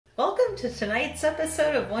Welcome to tonight's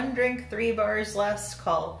episode of One Drink, 3 Bars Last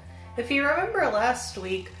Call. If you remember last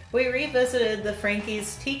week, we revisited the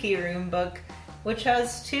Frankie's Tiki Room book, which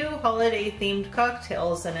has 2 holiday-themed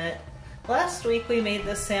cocktails in it. Last week we made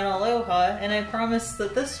the Santaloha, and I promised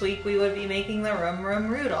that this week we would be making the Rum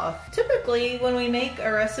Rum Rudolph. Typically, when we make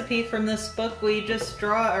a recipe from this book, we just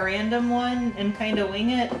draw a random one and kind of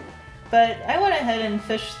wing it. But I went ahead and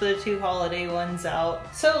fished the 2 holiday ones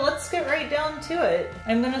out. So let's get right down to it.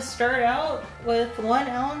 I'm going to start out with 1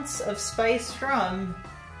 ounce of spiced rum.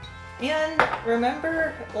 And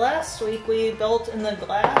remember, last week we built in the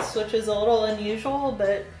glass, which is a little unusual,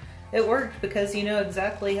 but it worked because you know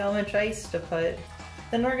exactly how much ice to put.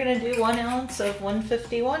 Then we're going to do 1 ounce of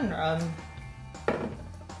 151 rum.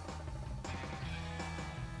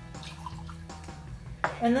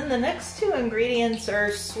 And then the next 2 ingredients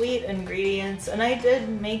are sweet ingredients, and I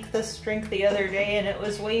did make this drink the other day and it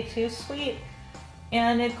was way too sweet.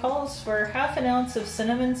 And it calls for 1/2 ounce of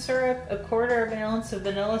cinnamon syrup, 1/4 ounce of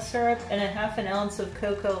vanilla syrup, and 1/2 ounce of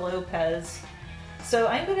Coco Lopez. So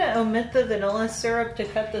I'm going to omit the vanilla syrup to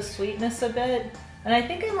cut the sweetness a bit. And I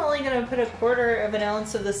think I'm only going to put 1/4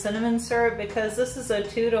 ounce of the cinnamon syrup because this is a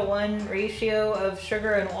 2-to-1 ratio of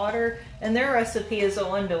sugar and water, and their recipe is a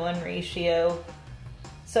 1-to-1 ratio.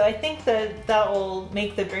 So I think that will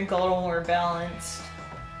make the drink a little more balanced.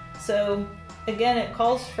 So again, it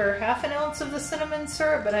calls for 1/2 ounce of the cinnamon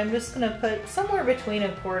syrup, but I'm just going to put somewhere between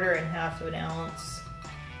 1/4 and 1/2 ounce.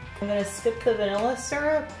 I'm going to skip the vanilla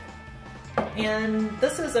syrup. And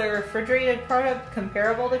this is a refrigerated product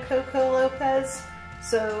comparable to Coco Lopez,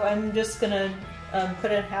 so I'm just going to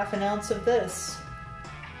put in 1/2 ounce of this.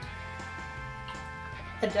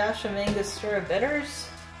 A dash of Angostura bitters.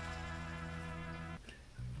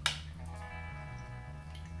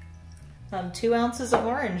 2 ounces of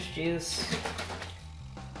orange juice.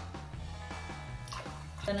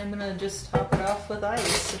 And I'm going to just top it off with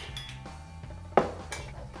ice.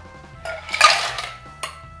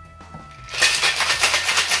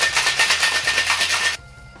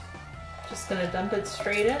 Just going to dump it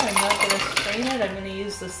straight in. I'm not going to strain it. I'm going to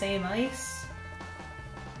use the same ice.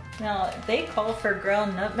 Now, they call for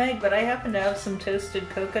ground nutmeg, but I happen to have some toasted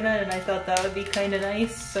coconut and I thought that would be kind of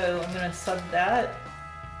nice, so I'm going to sub that.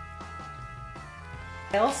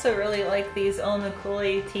 I also really like these El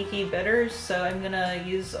Nicole Tiki bitters, so I'm going to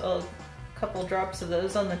use a couple drops of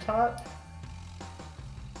those on the top.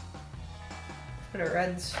 Put a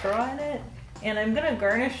red straw in it. And I'm going to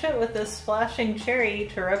garnish it with this flashing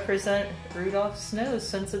cherry to represent Rudolph's nose,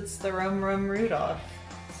 since it's the Rum Rum Rudolph.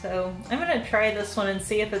 So I'm going to try this one and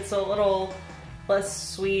see if it's a little less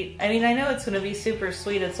sweet. I mean, I know it's going to be super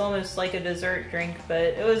sweet. It's almost like a dessert drink, but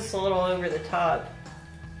it was a little over the top.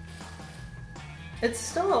 It's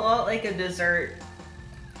still a lot like a dessert.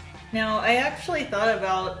 Now, I actually thought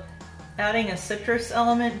about adding a citrus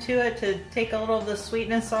element to it to take a little of the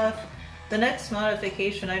sweetness off. The next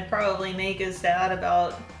modification I'd probably make is to add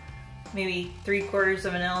about maybe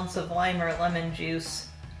 3/4 ounce of lime or lemon juice.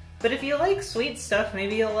 But if you like sweet stuff,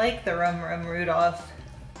 maybe you'll like the Rum Rum Rudolph.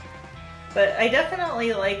 But I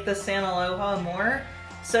definitely like the Santaloha more.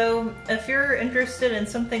 So if you're interested in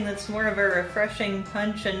something that's more of a refreshing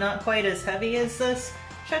punch and not quite as heavy as this,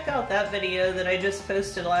 check out that video that I just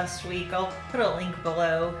posted last week. I'll put a link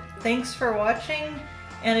below. Thanks for watching,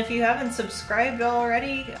 and if you haven't subscribed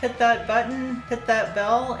already, hit that button, hit that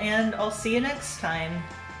bell, and I'll see you next time.